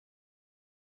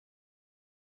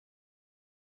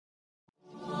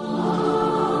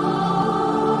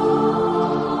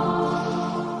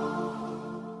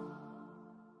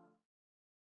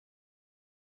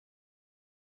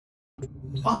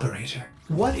Operator,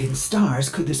 what in stars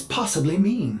could this possibly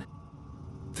mean?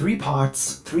 3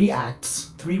 parts, 3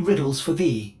 acts, 3 riddles for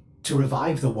thee, to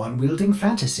revive the one-wielding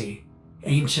fantasy.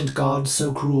 Ancient gods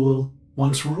so cruel,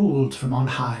 once ruled from on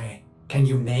high. Can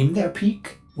you name their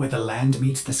peak, where the land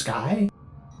meets the sky?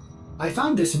 I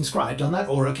found this inscribed on that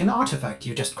Orokin artifact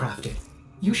you just crafted.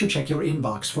 You should check your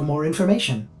inbox for more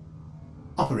information.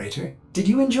 Operator, did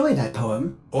you enjoy that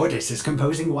poem? Ordis is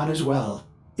composing one as well.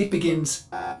 It begins,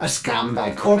 a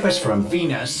scumbag corpus from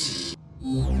Venus.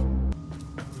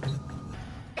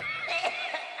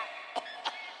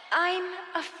 I'm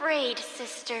afraid,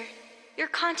 sister. Your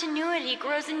continuity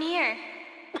grows near.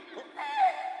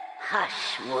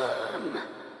 Hush, worm.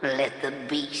 Let the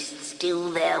beasts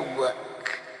do their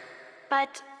work.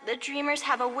 But the dreamers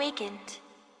have awakened.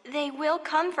 They will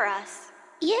come for us.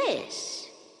 Yes,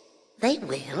 they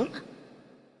will.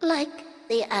 Like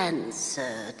the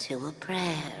answer to a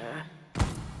prayer.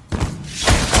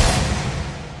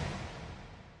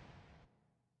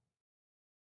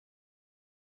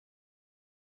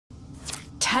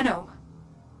 Tenno,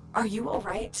 are you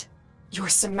alright? Your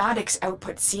somatics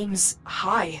output seems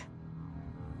high.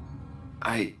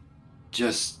 I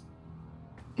just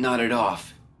nodded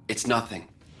off. It's nothing.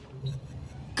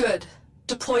 Good.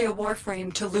 Deploy a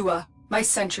Warframe to Lua. My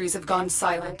sentries have gone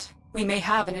silent. We may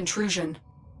have an intrusion.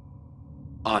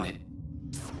 On it.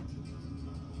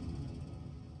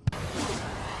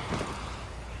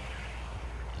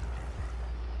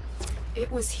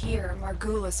 It was here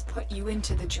Margulis put you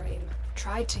into the dream.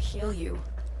 Tried to heal you.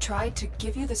 Tried to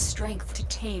give you the strength to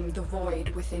tame the void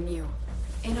within you.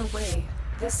 In a way,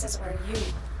 this is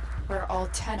where all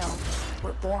Tenno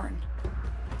were born.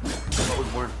 But we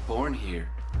weren't born here.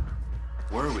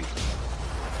 Were we?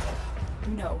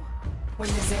 No. When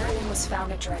the Zeranin was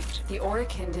found adrift, the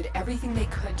Orokin did everything they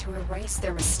could to erase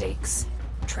their mistakes.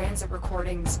 Transit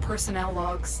recordings, personnel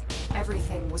logs,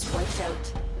 everything was wiped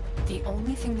out. The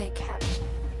only thing they kept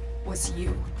was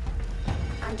you.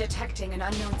 I'm detecting an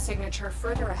unknown signature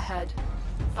further ahead.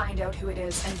 Find out who it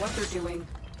is and what they're doing.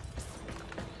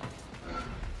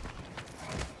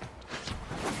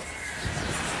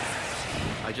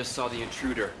 I just saw the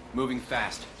intruder, moving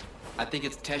fast. I think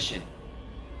it's Teshin.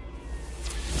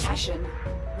 Teshin?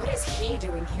 What is he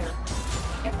doing here?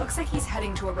 It looks like he's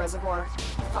heading to a reservoir.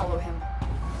 Follow him.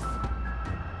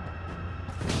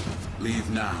 Leave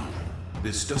now.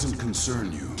 This doesn't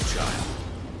concern you, child.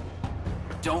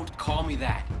 Don't call me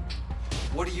that.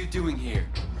 What are you doing here?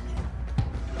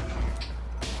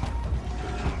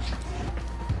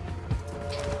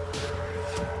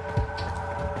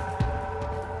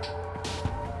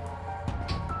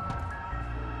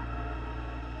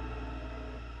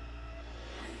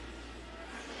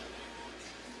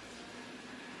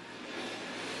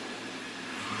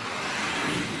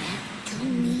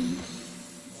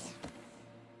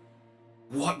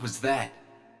 What was that?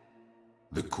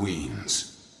 The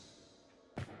Queens.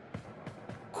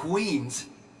 Queens?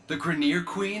 The Grineer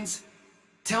Queens?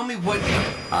 Tell me what...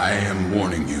 I am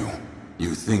warning you.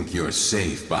 You think you're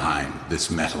safe behind this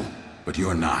metal, but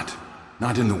you're not.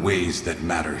 Not in the ways that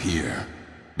matter here.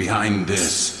 Behind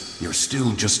this, you're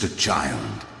still just a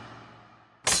child.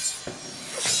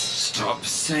 Stop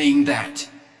saying that!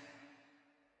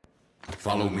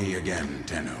 Follow me again,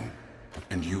 Tenno,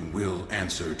 and you will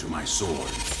answer to my sword.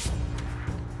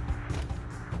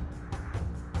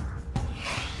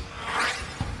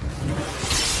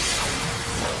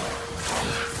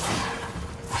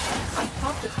 I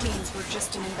thought the Queens were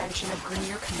just an invention of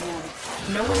Grineer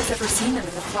Command. No one has ever seen them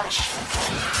in the flesh.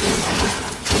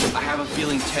 I have a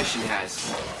feeling Teshin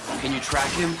has. Can you track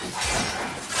him?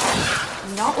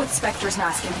 Not with Spectre's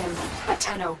masking him. But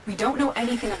Tenno, we don't know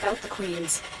anything about the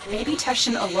Queens. Maybe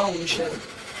Teshin alone should.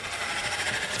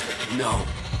 No.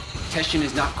 Teshin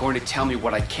is not going to tell me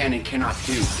what I can and cannot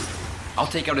do. I'll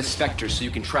take out his Spectre so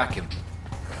you can track him.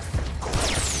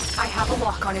 I have a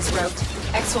lock on his route.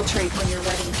 Exfiltrate when you're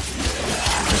ready.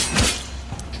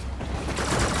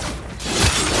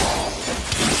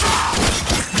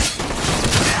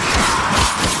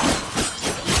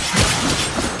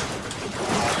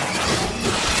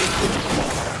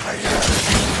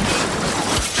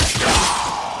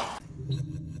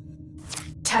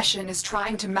 Teshin is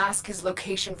trying to mask his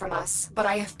location from us, but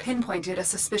I have pinpointed a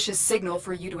suspicious signal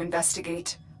for you to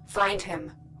investigate. Find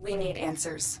him. We need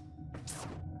answers.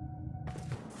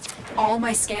 All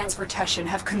my scans for Teshin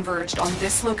have converged on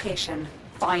this location.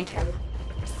 Find him.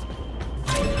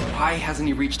 Why hasn't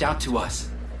he reached out to us?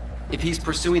 If he's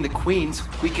pursuing the Queens,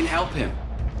 we can help him.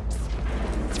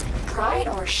 Pride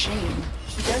or shame,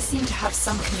 he does seem to have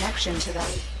some connection to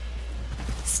them.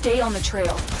 Stay on the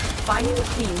trail. Finding the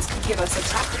Queens could give us a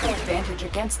tactical advantage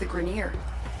against the Grenier.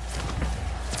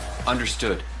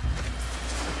 Understood.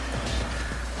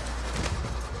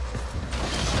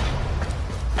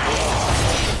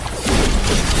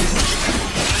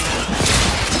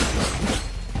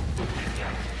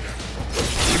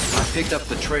 I picked up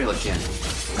the trail again.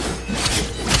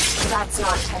 That's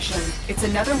not Teshin. It's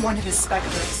another one of his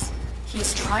specters.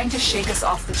 He's trying to shake us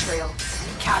off the trail.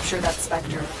 Capture that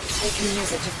specter. We can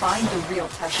use it to find the real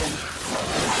Teshin.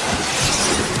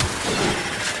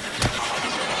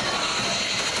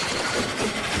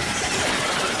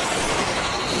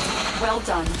 Well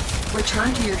done.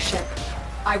 Return to your ship.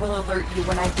 I will alert you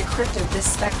when I've decrypted this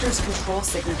specter's control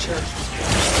signature.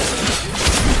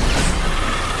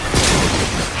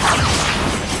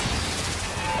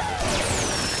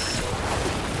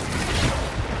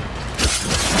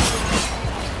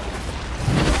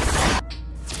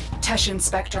 Teshin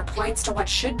Spectre points to what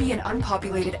should be an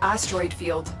unpopulated asteroid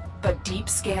field, but deep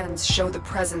scans show the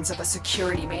presence of a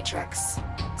security matrix.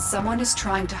 Someone is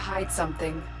trying to hide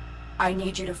something. I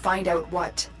need you to find out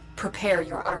what. Prepare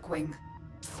your Arcwing.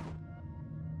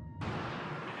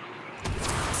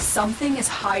 Something is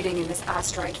hiding in this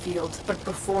asteroid field, but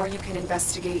before you can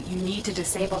investigate, you need to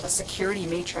disable the security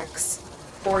matrix.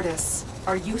 Ordis,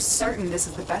 are you certain this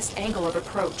is the best angle of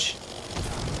approach?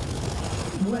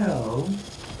 Well,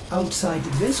 outside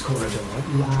this corridor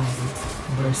lie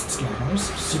burst scanners,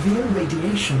 severe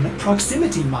radiation,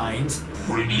 proximity mines,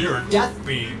 Grenier death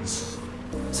beams.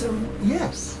 So,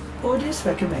 yes, Ordis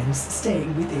recommends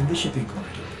staying within the shipping corridor.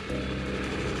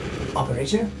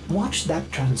 Operator, watch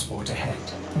that transport ahead.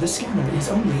 The scanner is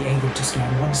only able to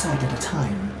scan one side at a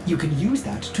time. You can use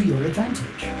that to your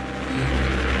advantage.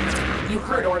 You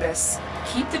heard Ordis.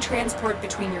 Keep the transport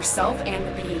between yourself and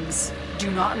the beams.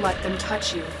 Do not let them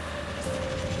touch you.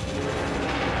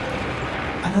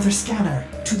 Another scanner,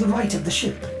 to the right of the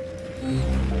ship.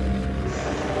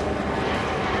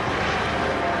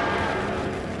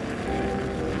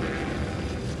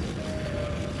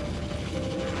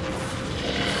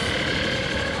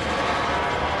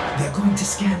 They're going to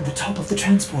scan the top of the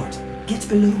transport. Get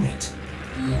below it.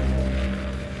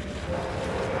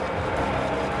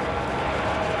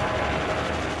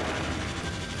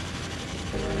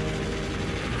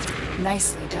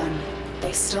 Nicely done.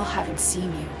 They still haven't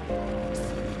seen you.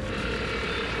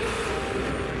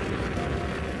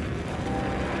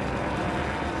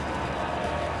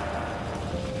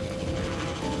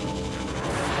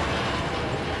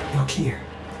 You're clear.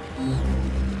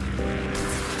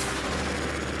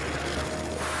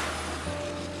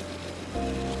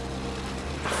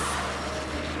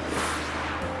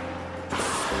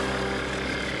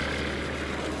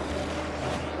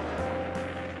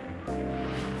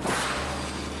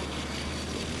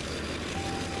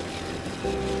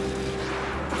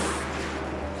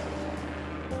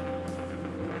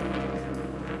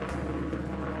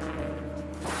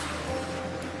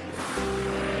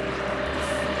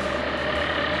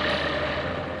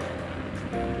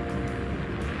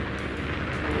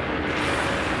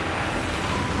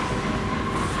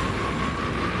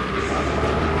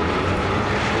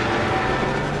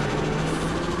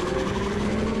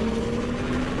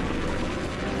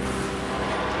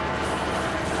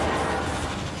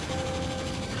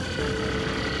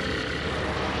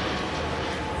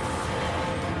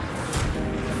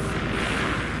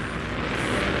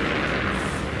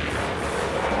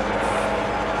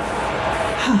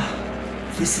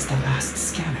 This is the last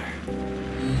scanner.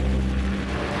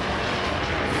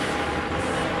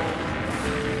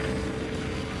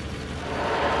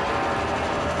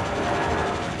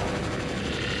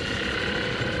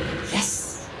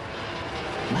 Yes!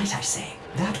 Might I say,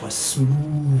 that was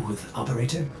smooth,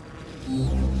 Operator.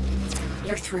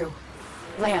 You're through.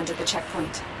 Land at the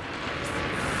checkpoint.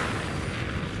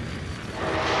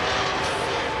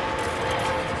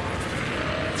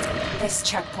 This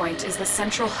checkpoint is the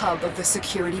central hub of the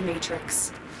security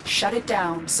matrix. Shut it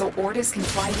down so Ordis can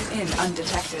fly you in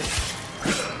undetected.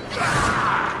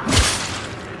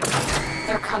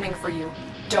 They're coming for you.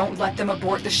 Don't let them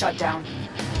abort the shutdown.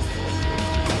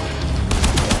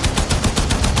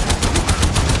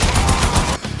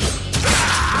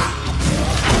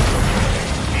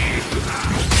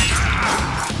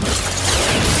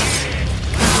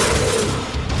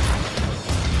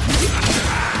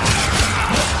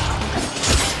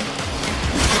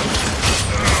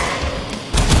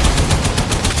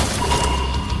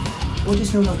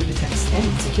 Ordis no longer detects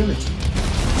any security.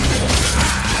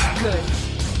 Good.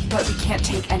 But we can't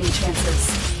take any chances.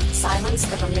 Silence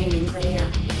the remaining Grenier.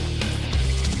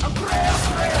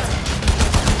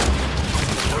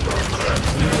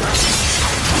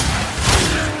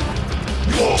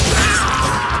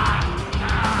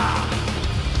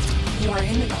 You are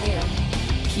in the clear.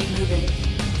 Keep moving.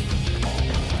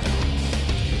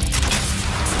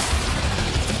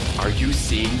 Are you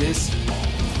seeing this?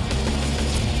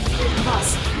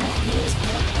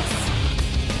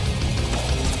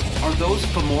 Are those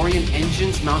Fomorian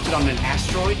engines mounted on an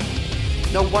asteroid?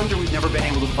 No wonder we've never been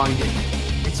able to find it.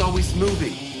 It's always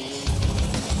moving.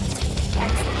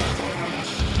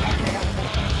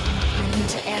 We need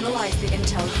to analyze the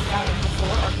intel you found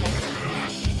before our next.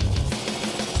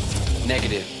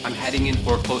 Negative. I'm heading in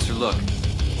for a closer look.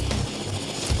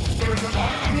 There is a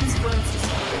Queen's burn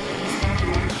system.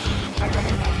 I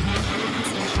recommend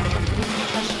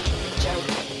Joe.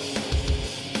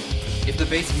 If the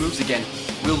base moves again,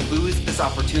 we'll lose this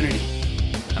opportunity.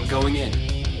 I'm going in.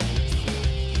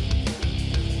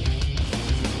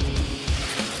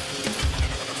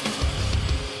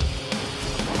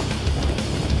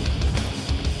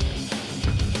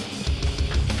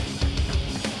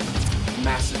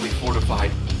 Massively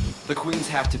fortified. The Queens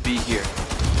have to be here.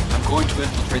 I'm going to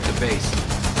infiltrate the base.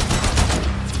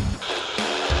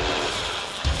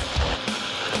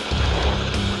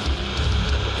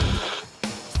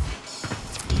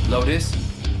 Lotus?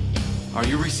 Are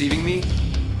you receiving me?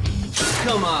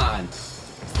 Come on!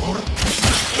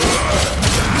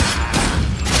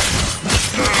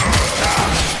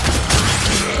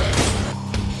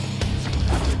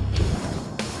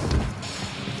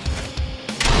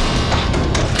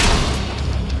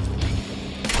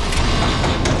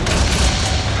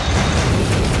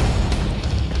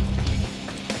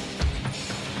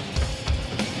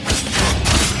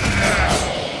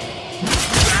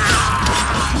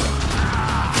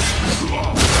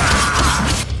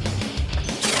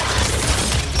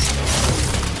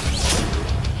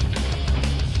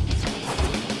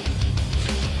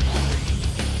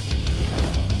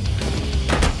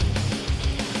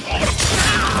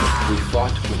 We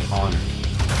fought with honor.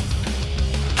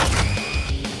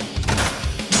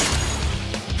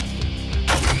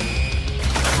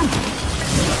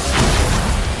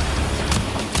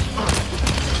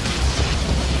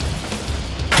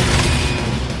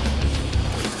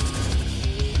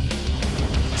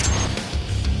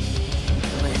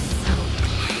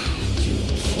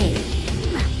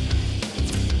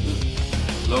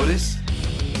 Lotus?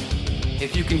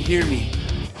 If you can hear me,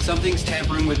 something's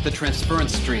tampering with the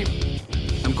transference stream.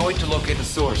 I'm going to locate the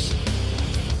source.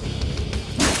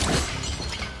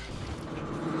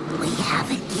 We have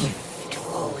a gift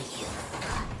for you.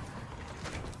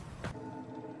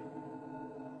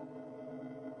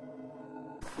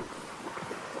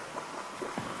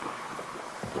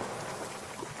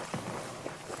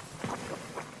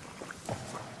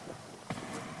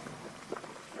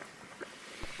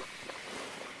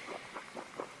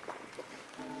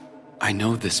 I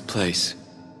know this place.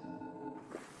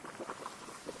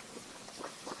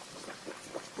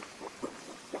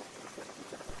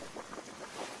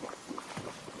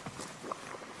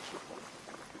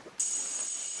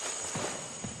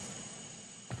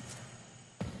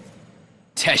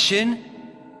 Teshin?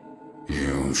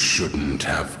 You shouldn't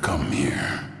have come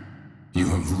here. You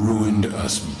have ruined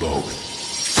us both.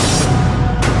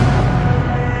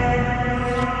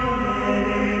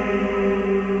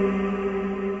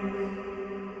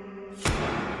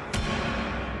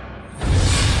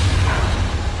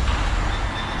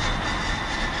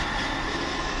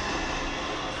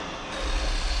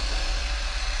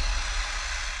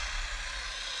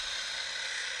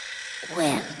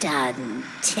 Well done,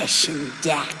 Teshin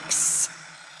Dax.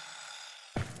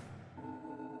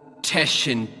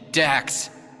 Teshin Dax.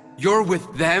 You're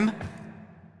with them?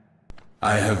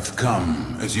 I have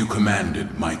come as you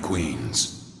commanded, my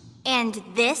queens. And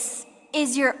this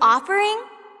is your offering?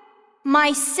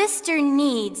 My sister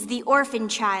needs the orphan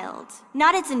child,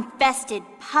 not its infested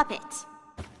puppet.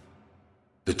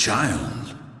 The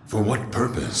child? For what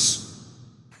purpose?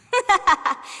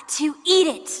 To eat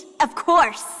it, of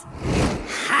course.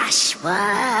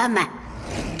 Hushworm!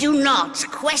 Do not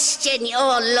question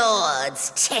your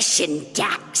lords, Teshin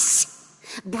Dax.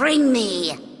 Bring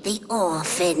me the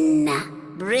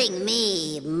orphan. Bring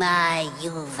me my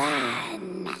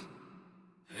Yuvan.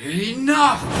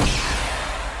 Enough!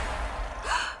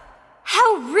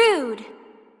 How rude!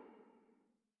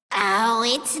 Oh,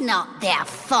 it's not their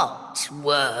fault,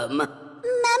 Worm.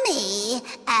 Mummy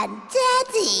and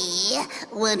Daddy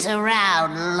weren't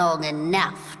around long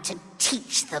enough to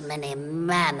teach them any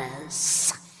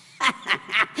manners.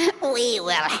 We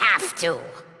will have to.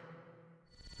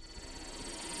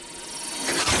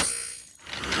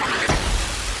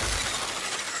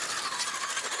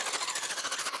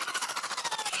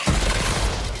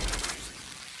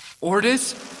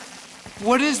 Ordis?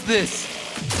 What is this?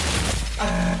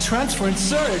 Transference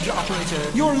surge, operator.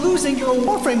 You're losing your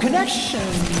Warframe connection.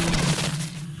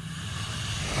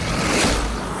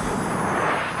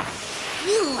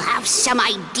 You have some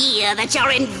idea that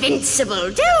you're invincible,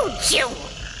 don't you?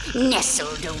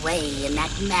 Nestled away in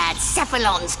that mad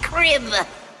Cephalon's crib.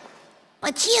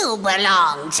 But you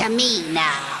belong to me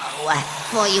now.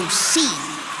 For you see,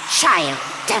 child,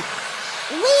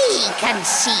 we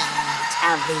conceived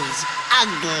of these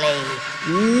ugly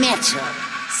metal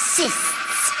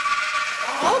cysts.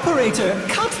 Operator,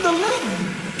 cut the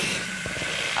link!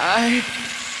 I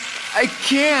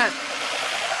can't.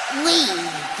 We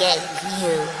gave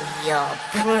you your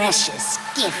precious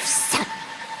gifts.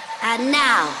 And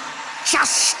now,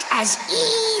 just as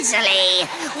easily,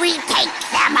 we take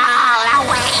them all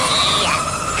away.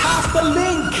 Cut the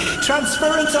link!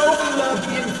 Transference overload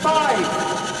in 5,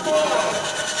 4,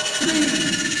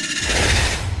 3...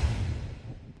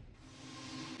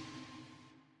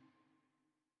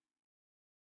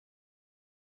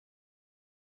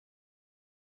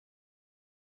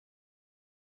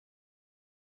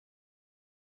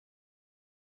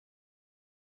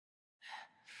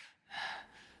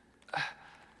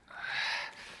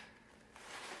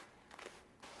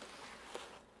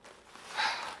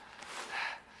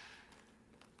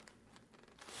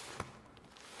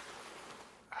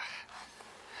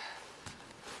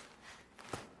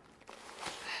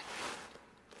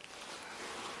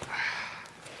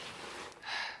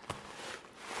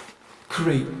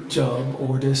 Great job,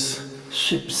 Ordis.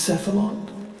 Ship Cephalon?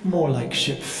 More like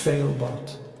Ship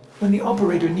Failbot. When the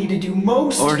operator needed you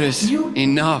most, Ordis,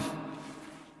 enough.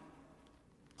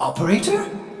 Operator?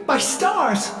 My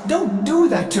stars! Don't do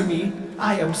that to me!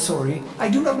 I am sorry. I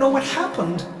do not know what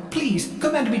happened. Please,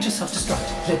 command me to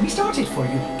self-destruct. Let me start it for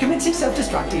you. Commencing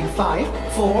self-destruct in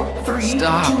 5, 4, 3,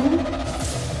 Stop.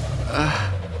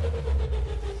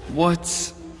 2...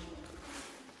 What's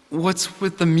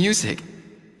with the music?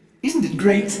 Isn't it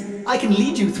great? I can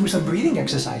lead you through some breathing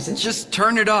exercises. Just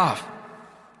turn it off.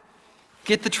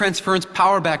 Get the transference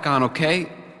power back on, okay?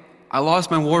 I lost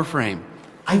my Warframe.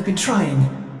 I've been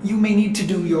trying. You may need to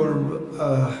do your,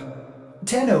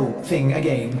 Tenno thing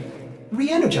again.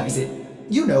 Re-energize it.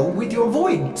 You know, with your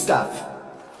void stuff.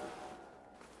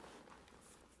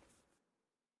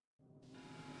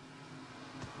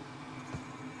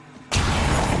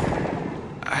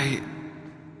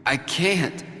 I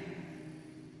can't.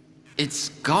 It's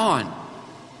gone.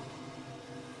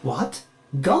 What?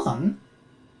 Gone?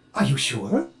 Are you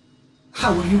sure?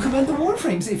 How will you command the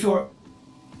Warframes if you're...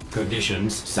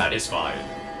 Conditions satisfied.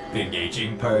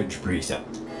 Engaging Purge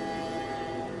Precept.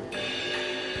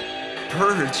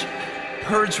 Purge?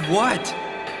 Purge what?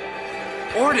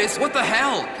 Ordis, what the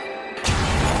hell?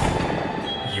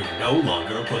 You no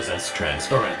longer possess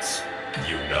transference.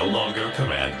 You no longer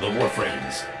command the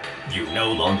Warframes. You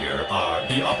no longer are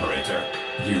the operator.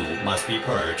 You must be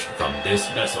purged from this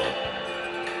vessel.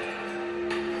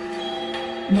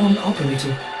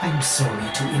 Non-operator, I'm sorry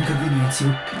to inconvenience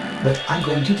you, but I'm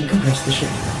going to decompress the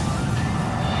ship.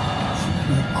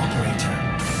 Non-operator,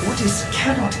 Ordis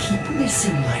cannot keep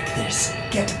missing like this.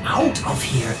 Get out of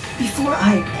here before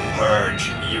I... Purge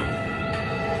you.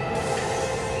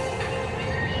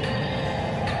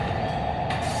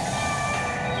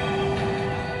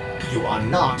 You are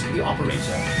not the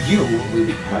operator. You will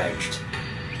be purged.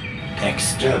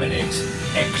 Exterminate.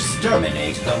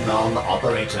 Exterminate the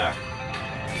non-operator.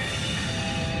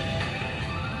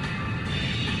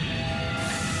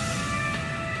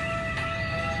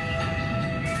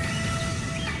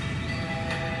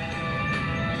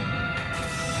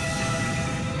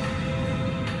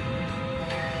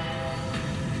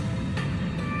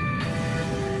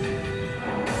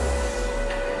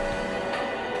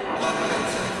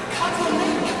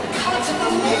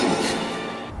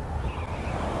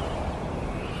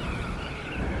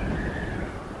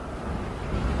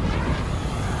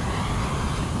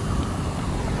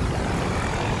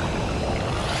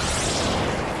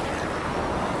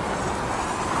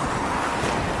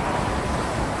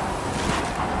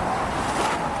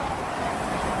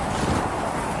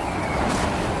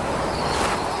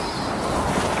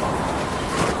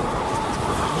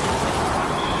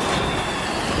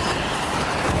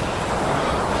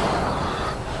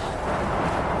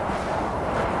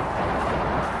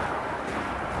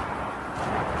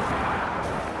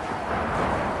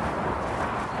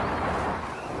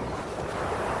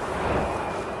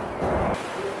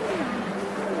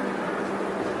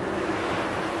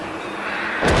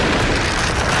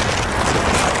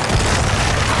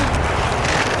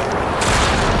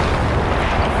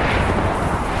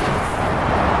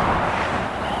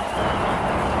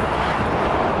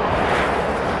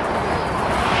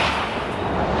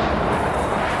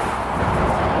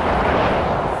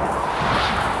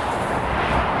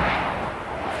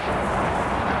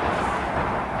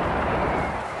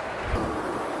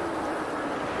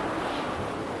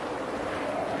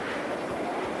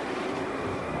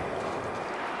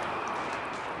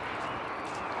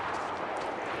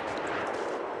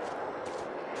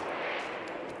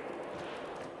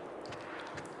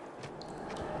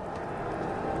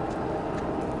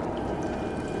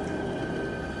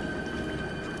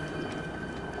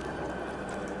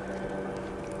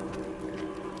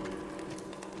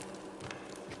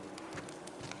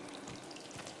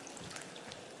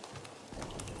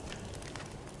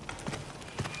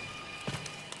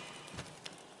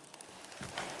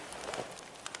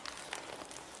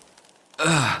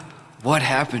 What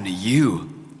happened to you?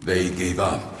 They gave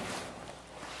up.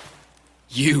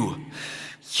 You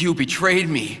betrayed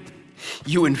me.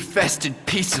 You infested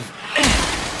piece of...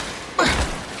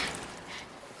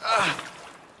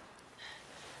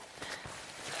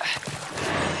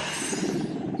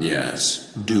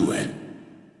 Yes, do it.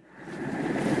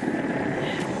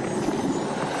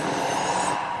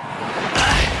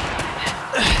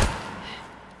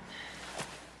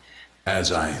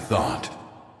 As I thought.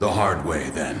 The hard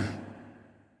way, then.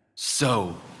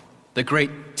 So, the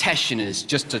great Teshin is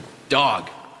just a dog,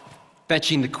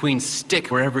 fetching the Queen's stick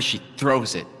wherever she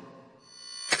throws it.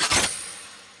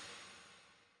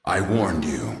 I warned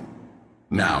you.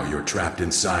 Now you're trapped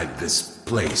inside this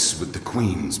place with the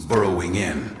Queens burrowing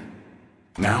in.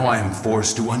 Now I am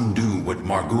forced to undo what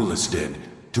Margulis did,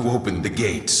 to open the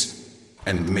gates,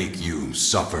 and make you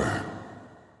suffer.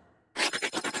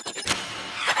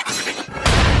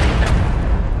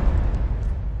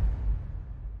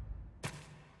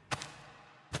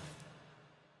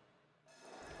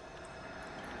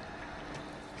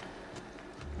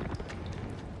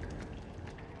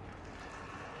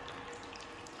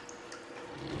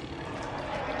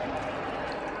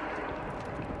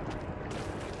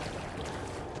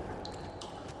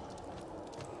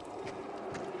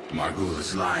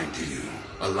 Margulis lied to you,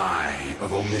 a lie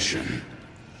of omission.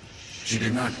 She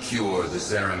did not cure the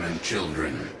Zariman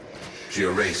children. She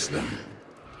erased them.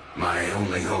 My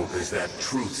only hope is that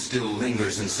truth still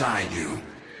lingers inside you,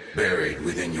 buried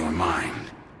within your mind.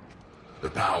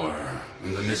 The power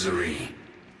and the misery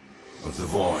of the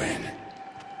void.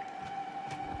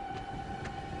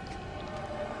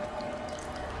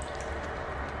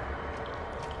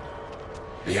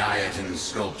 The Ayaton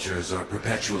sculptures are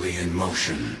perpetually in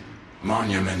motion.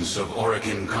 Monuments of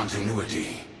Orokin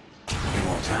continuity,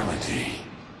 immortality.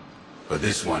 But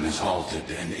this one is halted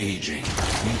and aging,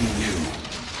 needing you,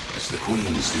 as the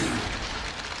Queens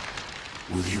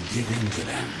do. Will you give in to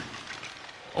them?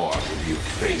 Or will you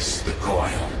face the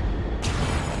coil?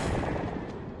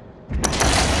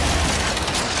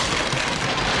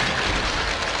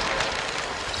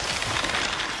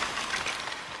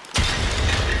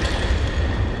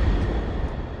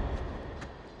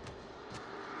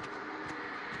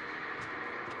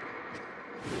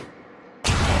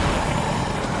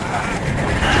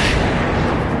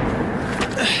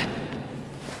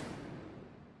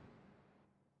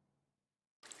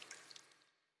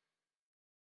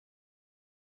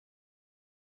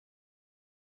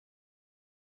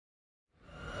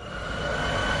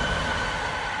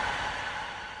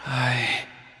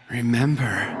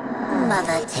 Remember.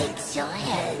 Mother takes your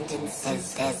hand and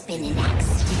says there's been an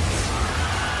accident.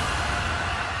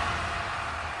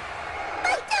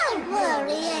 But don't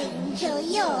worry, Angel,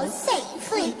 you're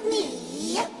safe with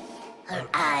me. Her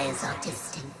eyes are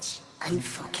distant,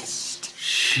 unfocused.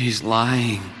 She's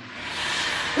lying.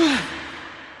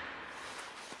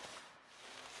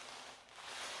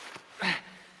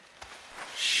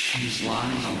 She's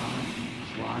lying.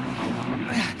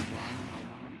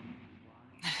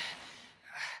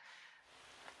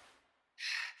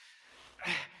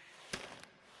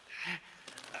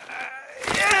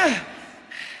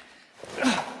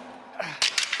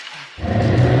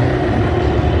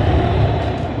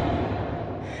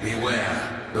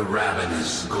 Beware the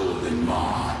ravenous golden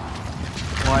maw.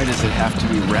 Why does it have to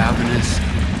be ravenous?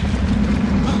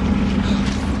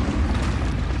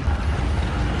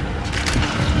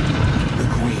 The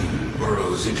Queen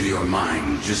burrows into your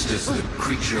mind just as the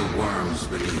creature worms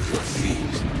beneath your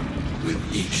feet.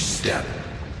 With each step,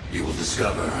 you will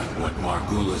discover what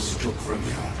Margulis took from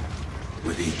you.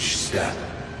 With each step,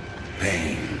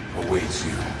 pain awaits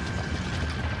you.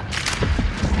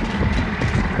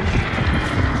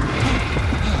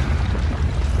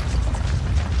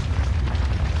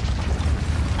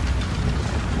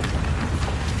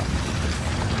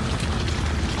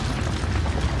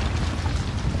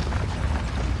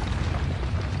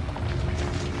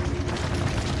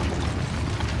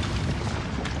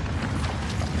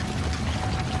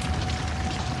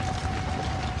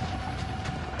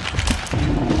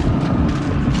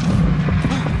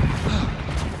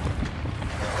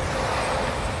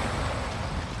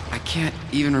 Can't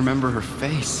even remember her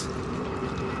face.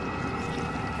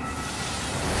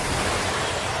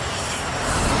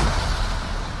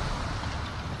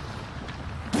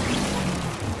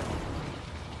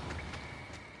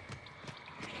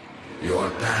 Your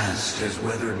past has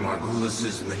weathered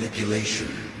Margulis' manipulation.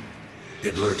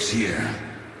 It lurks here,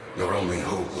 your only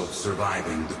hope of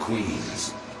surviving the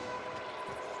Queens.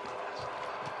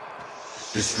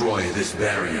 Destroy this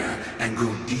barrier and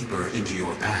go deeper into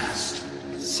your past.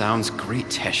 Sounds great,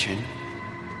 Teshin.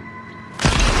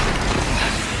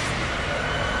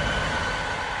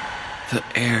 The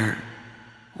air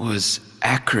was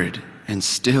acrid and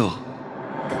still.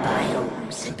 The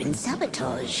biomes had been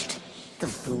sabotaged. The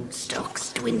food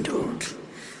stocks dwindled.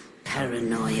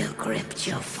 Paranoia gripped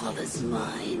your father's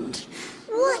mind.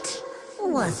 What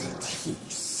was it he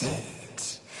said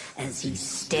as he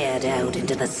stared out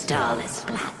into the starless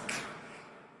black?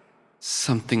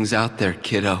 Something's out there,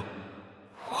 kiddo.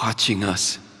 Watching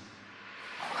us.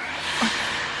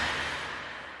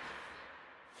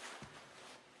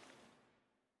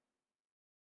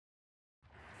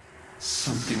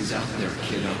 Something's out there,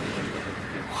 kiddo.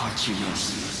 Watching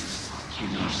us.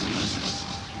 Watching us.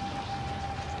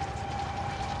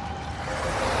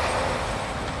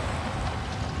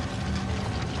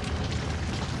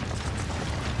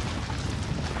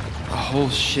 The whole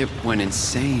ship went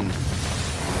insane.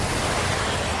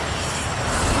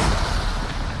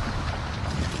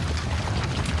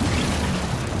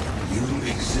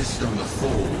 You exist on the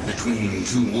fold between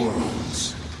two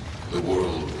worlds. The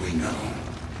world we know,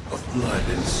 of blood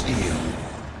and steel,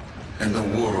 and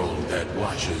the world that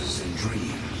watches and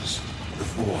dreams, the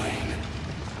void.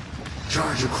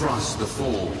 Charge across the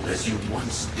fold as you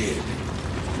once did.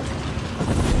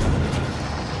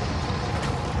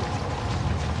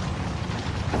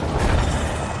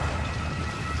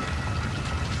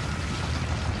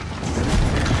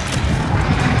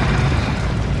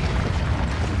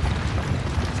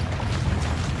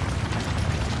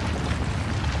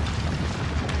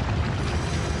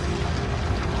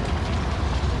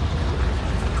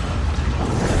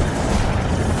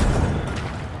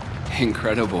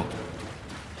 Incredible.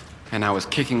 And I was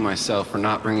kicking myself for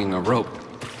not bringing a rope.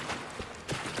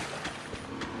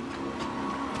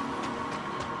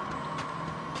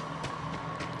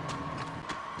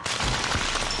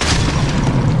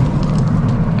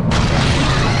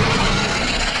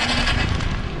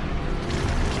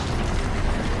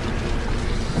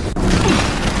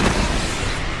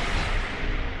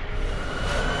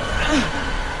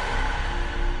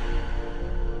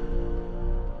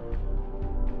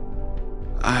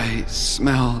 I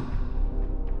smell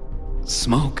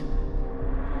smoke.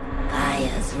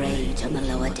 Fires rage on the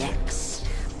lower decks.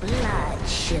 Blood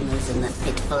shimmers in the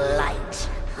fitful light.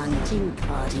 Hunting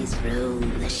parties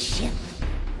roam the ship.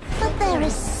 But there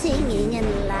is singing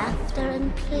and laughter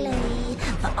and play,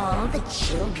 for all the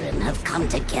children have come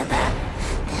together,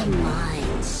 their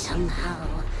minds somehow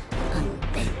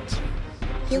unbent.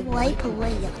 You wipe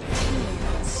away your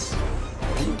tears,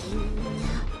 thinking...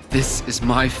 This is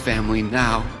my family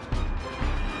now.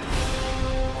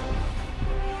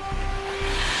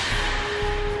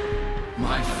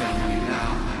 My family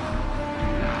now.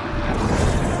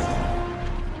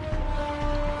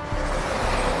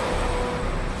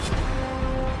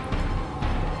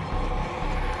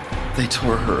 They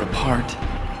tore her apart.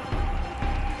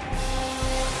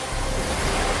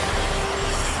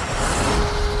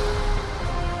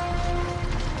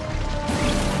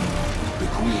 The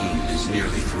Queen is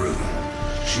nearly through.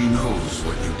 She knows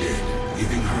what you did,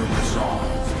 giving her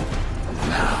resolve.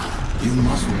 Now, you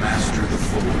must master the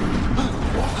fold.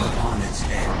 Walk upon its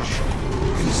edge,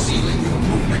 concealing your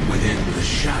movement within the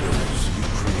shadows you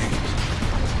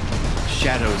create.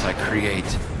 Shadows I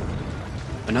create.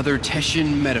 Another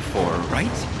Teshin metaphor, right?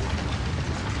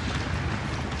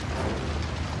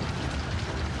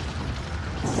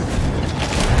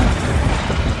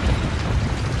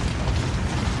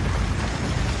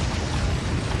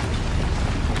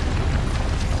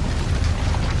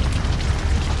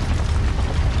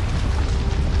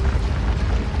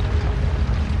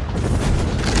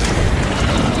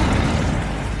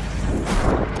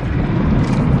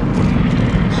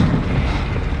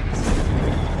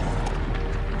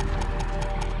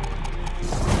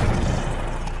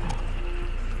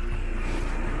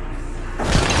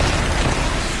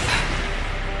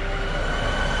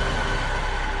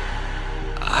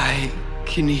 I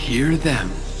can hear them.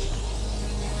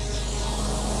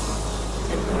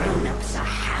 The grown-ups are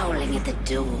howling at the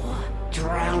door,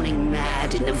 drowning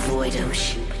mad in the void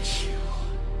ocean. But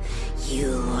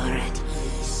you are at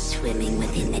ease, swimming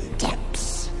within the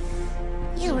depths.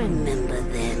 You remember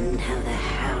then how the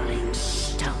howling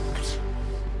stopped.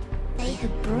 They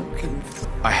had broken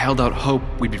through. I held out hope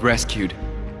we'd be rescued,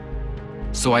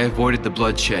 so I avoided the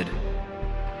bloodshed.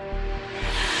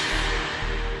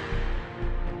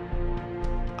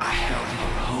 I held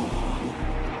out hope.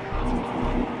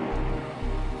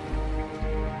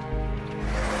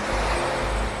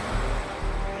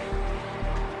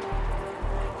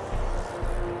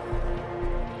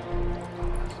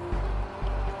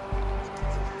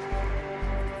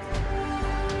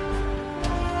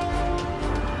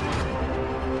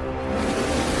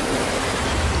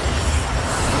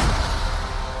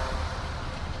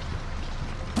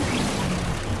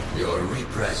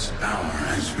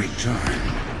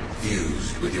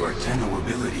 Tenno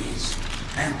abilities,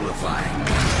 amplifying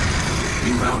them.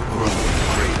 You've outgrown the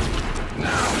cradle.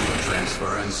 Now your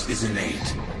transference is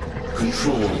innate.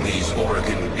 Control these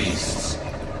Orokin beasts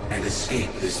and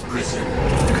escape this prison.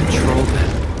 Control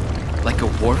them? Like a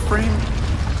Warframe?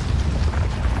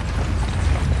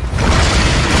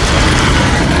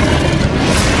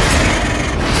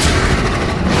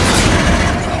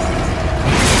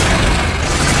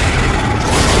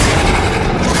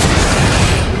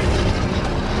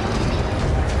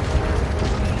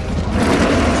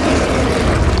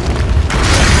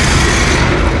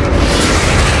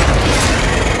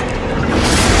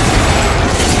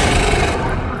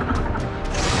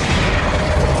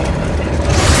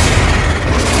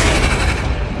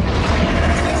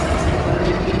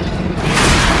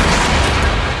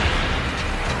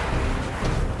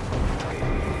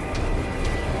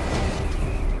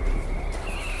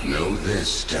 Know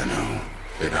this, Tenno,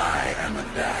 that I am a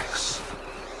Dax.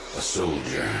 A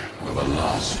soldier of a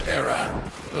lost era,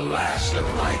 the last of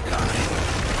my kind.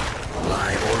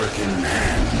 By Orokin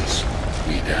hands,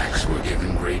 we Dax were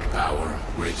given great power,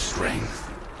 great strength,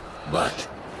 but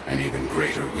an even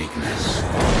greater weakness.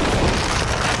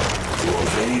 To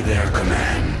obey their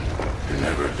command, to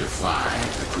never defy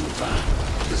the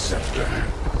Kuva, the scepter,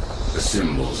 the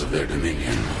symbols of their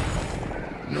dominion.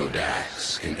 No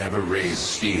Dax can ever raise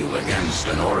steel against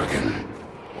an Orokin.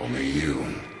 Only you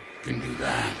can do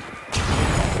that.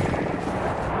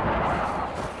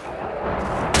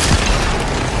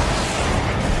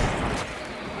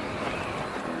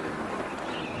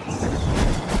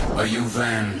 A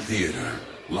Yuvan theater,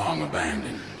 long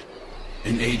abandoned.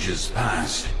 In ages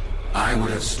past, I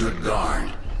would have stood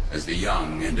guard as the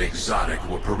young and exotic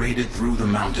were paraded through the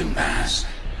mountain pass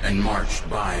and marched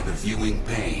by the viewing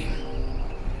pane.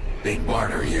 They'd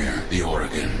barter here, the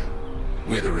Orokin,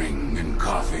 withering and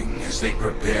coughing as they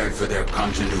prepared for their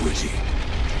continuity.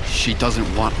 She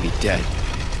doesn't want me dead.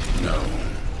 No,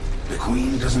 the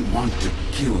Queen doesn't want to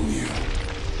kill you.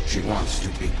 She wants to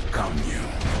become you.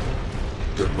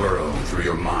 To burrow through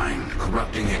your mind,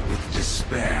 corrupting it with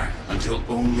despair until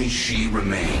only she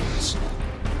remains.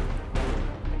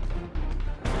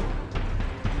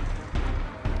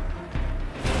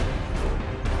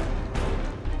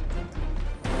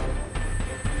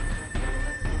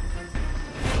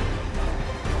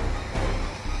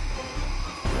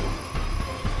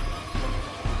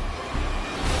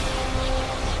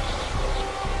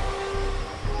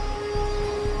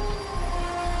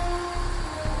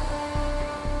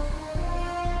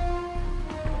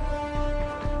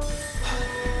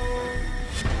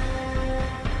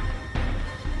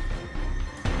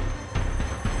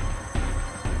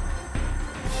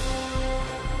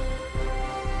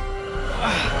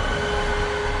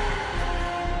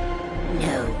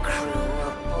 No crew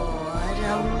aboard,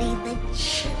 only the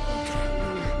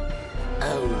children.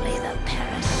 Only the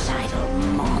parasital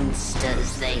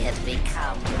monsters they had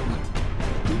become.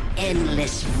 The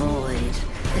endless void,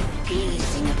 the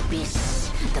gazing abyss,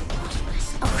 the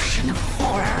bottomless ocean of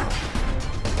horror.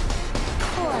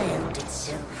 Coiled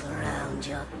itself around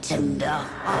your tender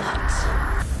heart.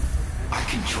 I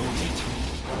controlled it.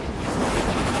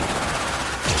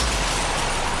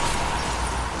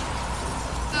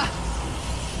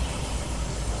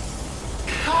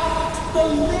 Cut the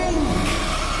link!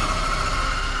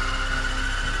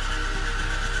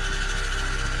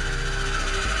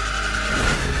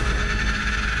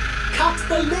 Cut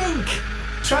the link!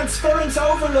 Transference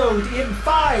overload in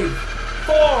 5,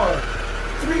 4,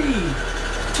 3,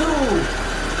 2,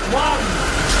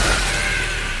 1.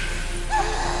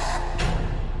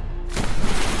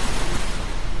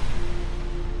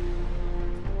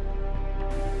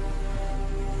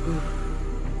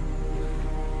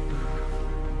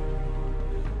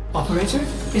 Operator,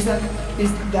 is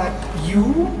that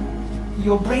you?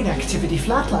 Your brain activity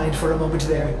flatlined for a moment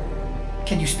there.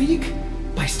 Can you speak?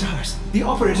 By stars, the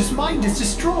operator's mind is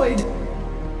destroyed.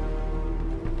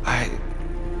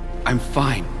 I'm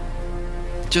fine.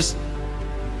 Just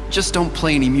don't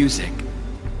play any music.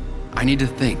 I need to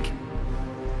think.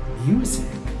 Music?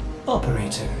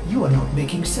 Operator, you are not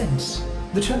making sense.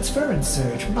 The transference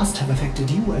surge must have affected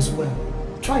you as well.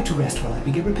 Try to rest while I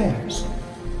begin repairs.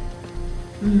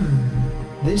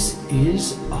 This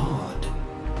is odd.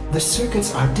 The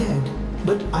circuits are dead,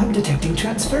 but I'm detecting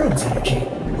transference energy.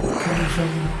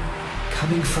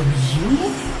 Coming from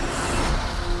you?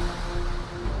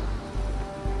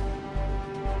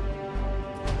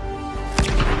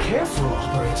 Careful,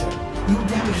 operator. You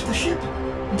damaged the ship.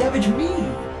 Damage me.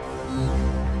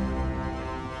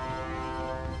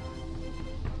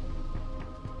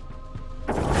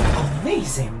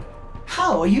 Amazing.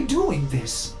 How are you doing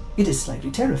this? It is slightly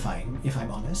terrifying, if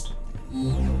I'm honest.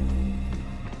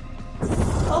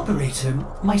 Operator,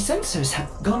 my sensors have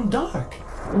gone dark.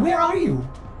 Where are you?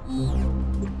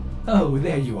 Oh,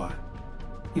 there you are.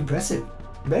 Impressive.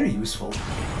 Very useful.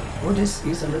 Ordis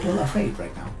is a little afraid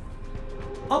right now.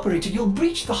 Operator, you'll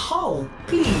breach the hull.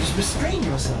 Please, restrain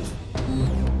yourself.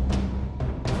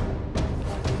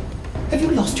 Have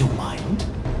you lost your mind?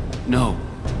 No.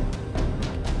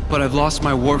 But I've lost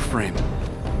my Warframe.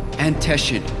 And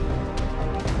Teshin.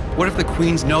 What if the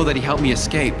Queens know that he helped me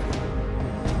escape?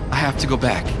 I have to go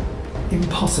back.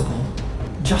 Impossible.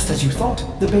 Just as you thought,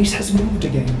 the base has moved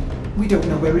again. We don't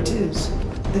know where it is.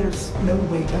 There's no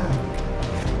way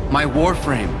back. My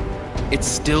Warframe. It's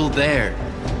still there.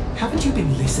 Haven't you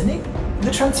been listening?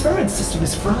 The transference system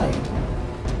is fried.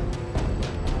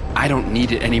 I don't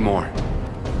need it anymore.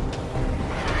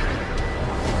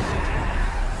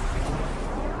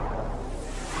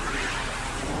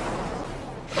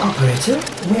 Operator,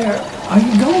 where are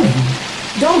you going?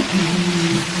 Don't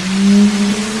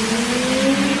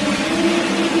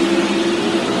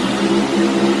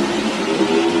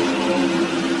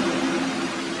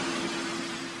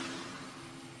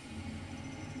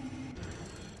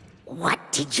What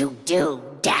did you do,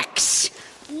 Dax?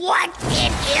 What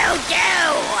did you do?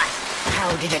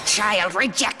 How did a child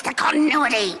reject the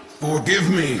continuity? Forgive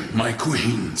me, my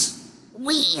queens.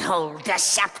 We hold the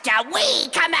scepter. We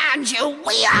command you.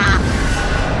 We are...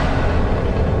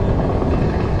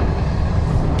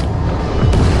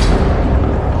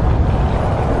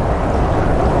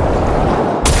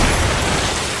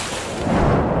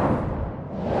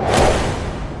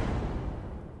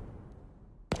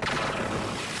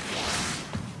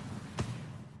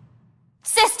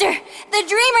 Sister, the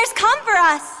Dreamers come for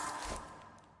us!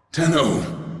 Tenno,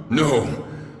 no.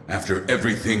 After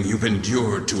everything you've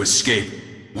endured to escape,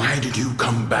 why did you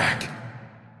come back?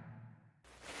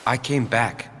 I came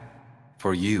back.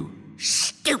 For you.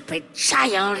 Stupid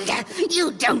child.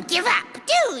 You don't give up,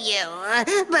 do you?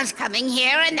 But coming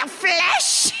here in the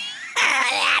flesh?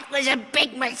 That was a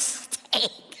big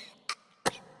mistake.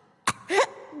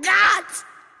 Gods!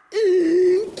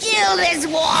 Kill this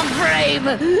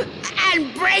Warframe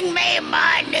and bring me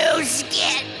my new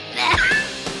skin.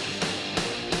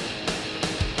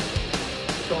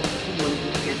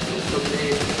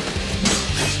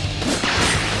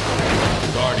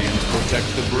 Guardians protect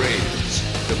the Braves.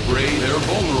 The Braves, they're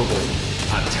vulnerable.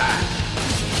 Attack.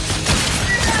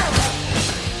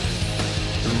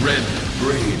 The red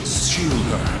Braves shield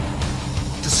her.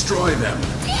 Destroy them.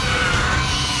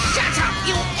 Shut up,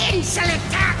 you insolent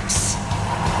Dax!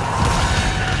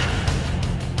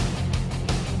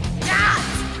 God!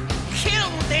 Kill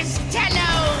this Tenno!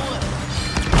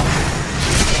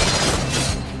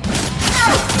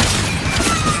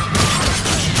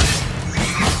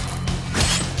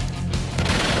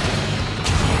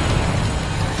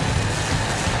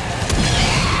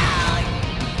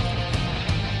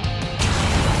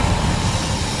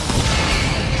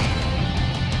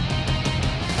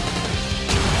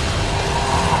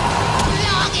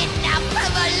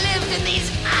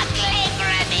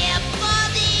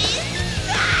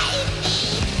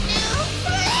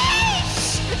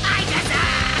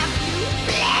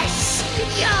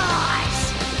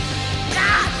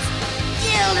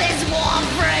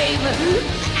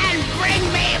 And bring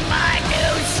me my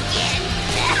new skin!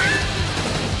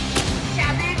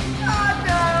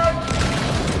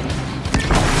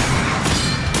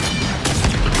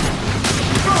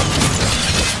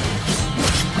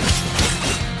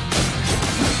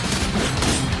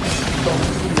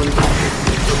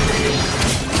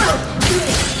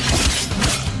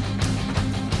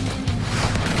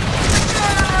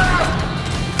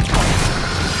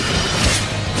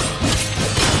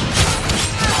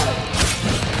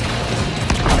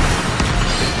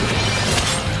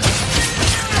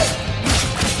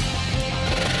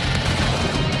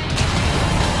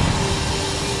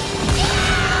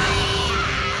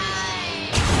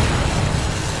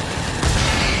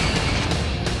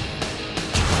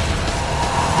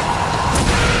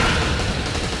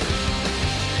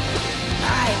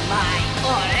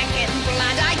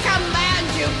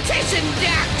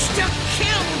 Dax to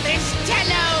kill this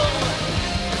Tenno!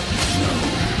 No,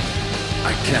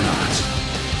 I cannot.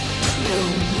 You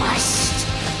must,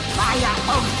 via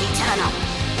oath eternal.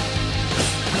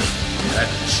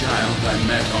 That child I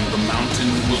met on the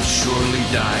mountain will surely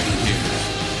die here.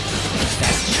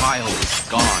 That child is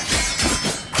gone.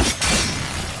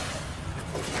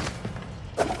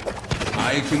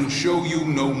 I can show you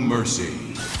no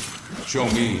mercy. Show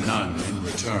me none in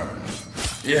return.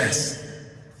 Yes,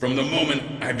 from the moment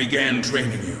I began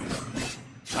training you.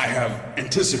 I have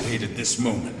anticipated this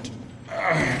moment.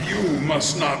 You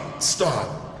must not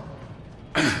stop.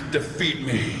 Defeat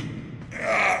me.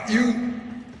 You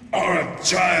are a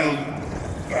child.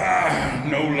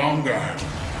 No longer.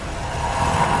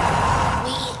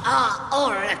 We are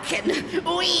Orokin.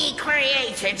 We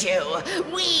created you.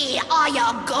 We are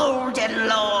your golden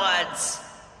lords.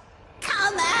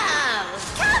 Come out.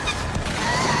 Come out.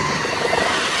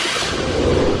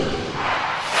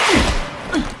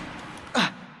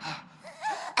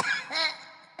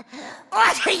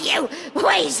 What are you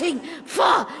waiting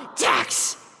for,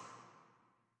 Dax?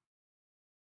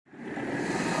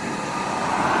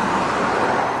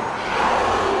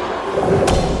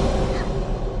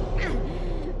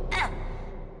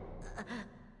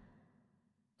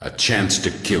 A chance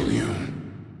to kill you.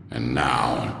 And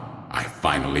now, I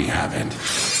finally have it.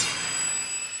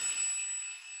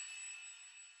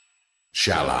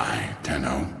 Shall I,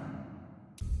 Tenno?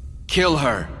 Kill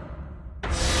her!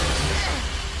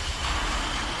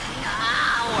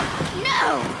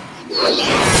 No!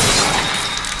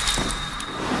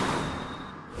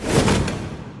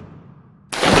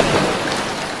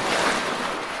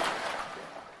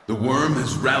 The worm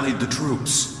has rallied the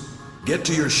troops. Get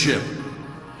to your ship.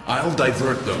 I'll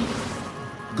divert them.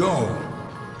 Go.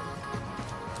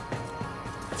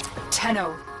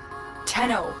 Tenno.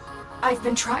 Tenno. I've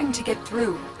been trying to get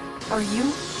through. Are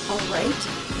you alright?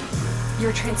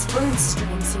 Your transference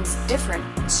stream seems different,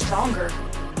 stronger.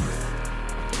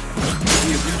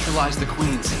 We have neutralized the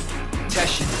Queens.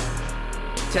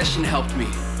 Teshin helped me.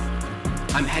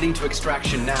 I'm heading to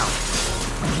extraction now.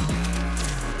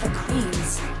 The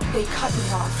Queens, they cut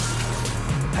me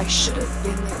off. I should have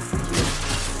been there for you.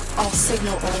 I'll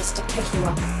signal Oz to pick you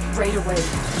up right away.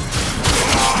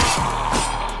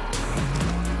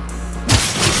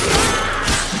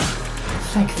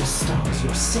 Thank the stars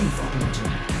you're safe, Operator.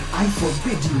 I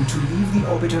forbid you to leave the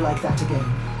orbiter like that again.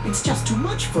 It's just too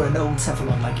much for an old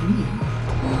Cephalon like me.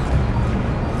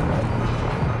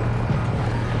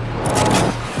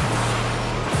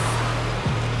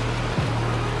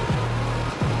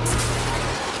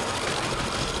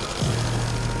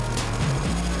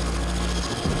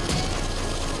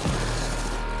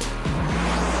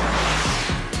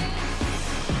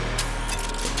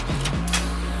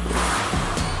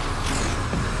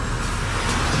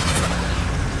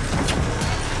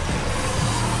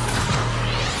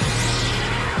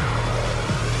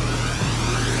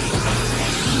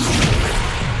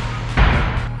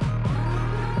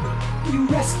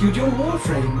 Rescued your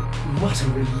Warframe. What a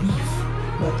relief.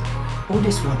 But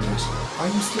Odis wonders, are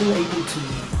you still able to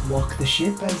walk the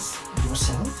ship as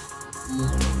yourself?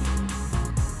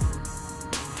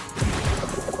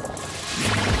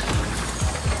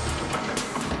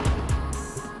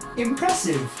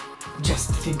 Impressive.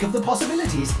 Just think of the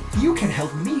possibilities. You can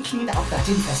help me clean up that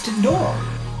infested door.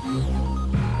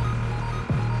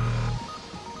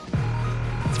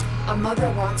 A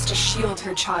mother wants to shield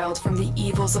her child from the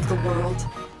evils of the world.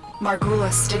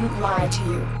 Margulis didn't lie to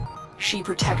you. She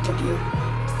protected you.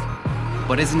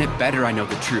 But isn't it better I know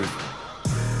the truth?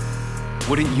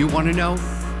 Wouldn't you want to know?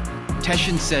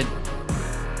 Teshin said...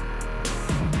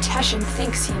 Teshin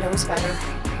thinks he knows better.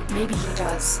 Maybe he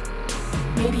does.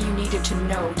 Maybe you needed to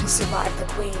know to survive the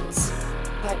Queens.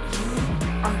 But you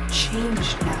are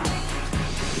changed now.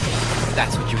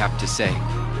 That's what you have to say?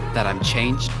 That I'm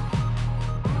changed?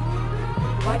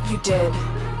 What you did,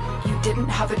 you didn't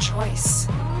have a choice.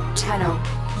 Tenno,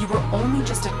 you were only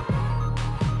just a...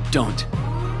 Don't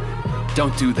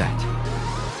do that.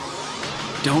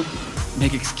 Don't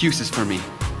make excuses for me.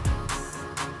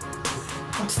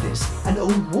 What's this? An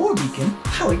old war beacon?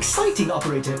 How exciting,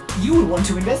 Operator! You will want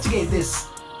to investigate this.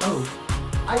 Oh,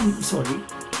 I'm sorry.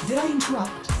 Did I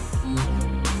interrupt?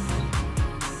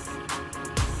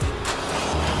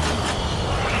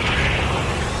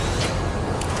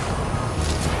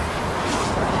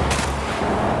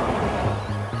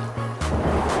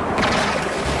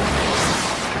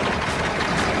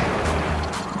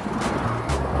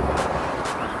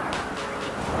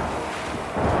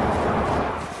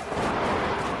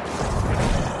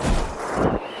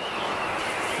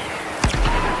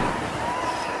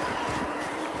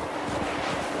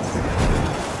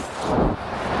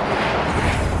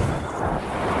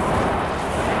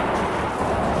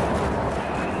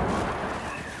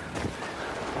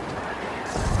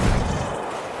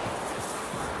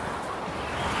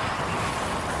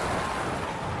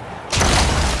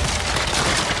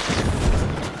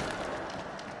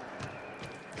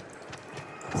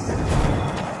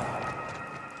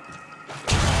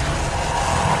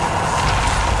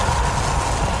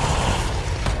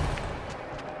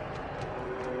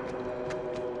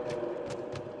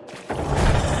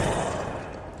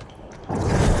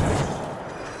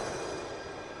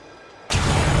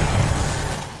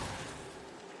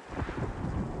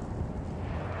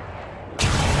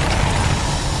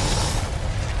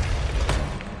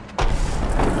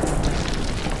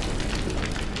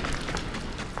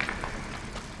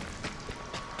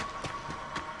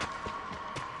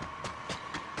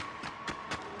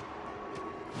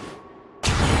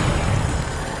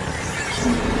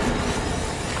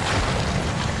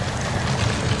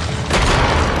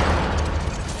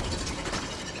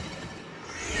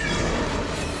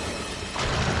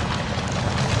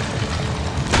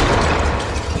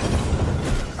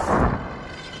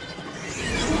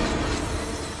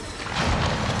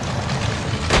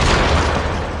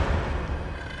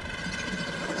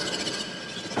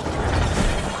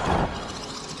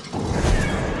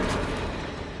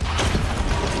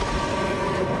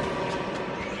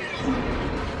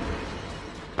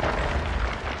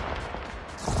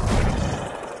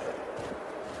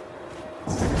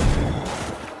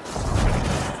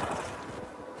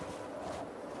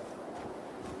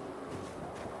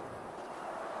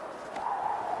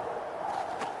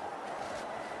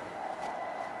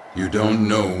 don't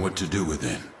know what to do with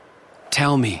it.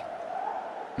 Tell me.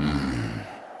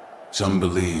 Some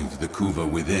believe the Kuva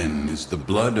within is the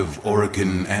blood of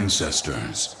Orokin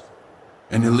ancestors.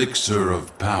 An elixir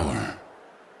of power,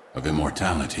 of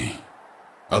immortality.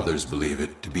 Others believe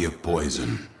it to be a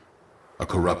poison. A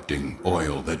corrupting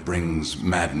oil that brings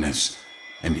madness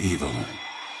and evil.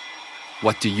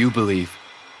 What do you believe?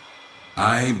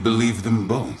 I believe them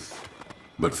both.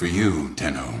 But for you,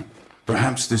 Tenno,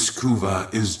 perhaps this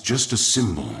Kuva is just a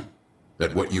symbol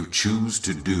that what you choose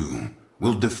to do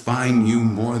will define you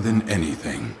more than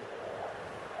anything.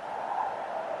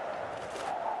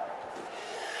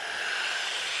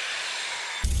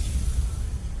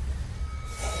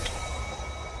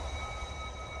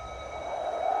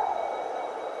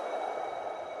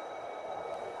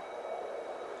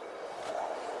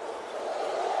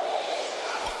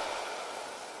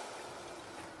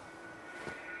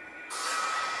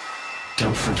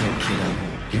 Don't forget, kiddo,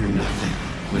 you're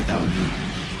nothing without me.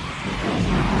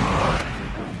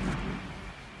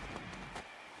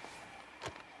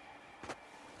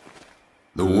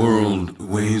 The world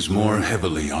weighs more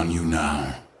heavily on you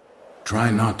now.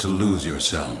 Try not to lose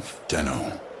yourself,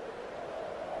 Tenno.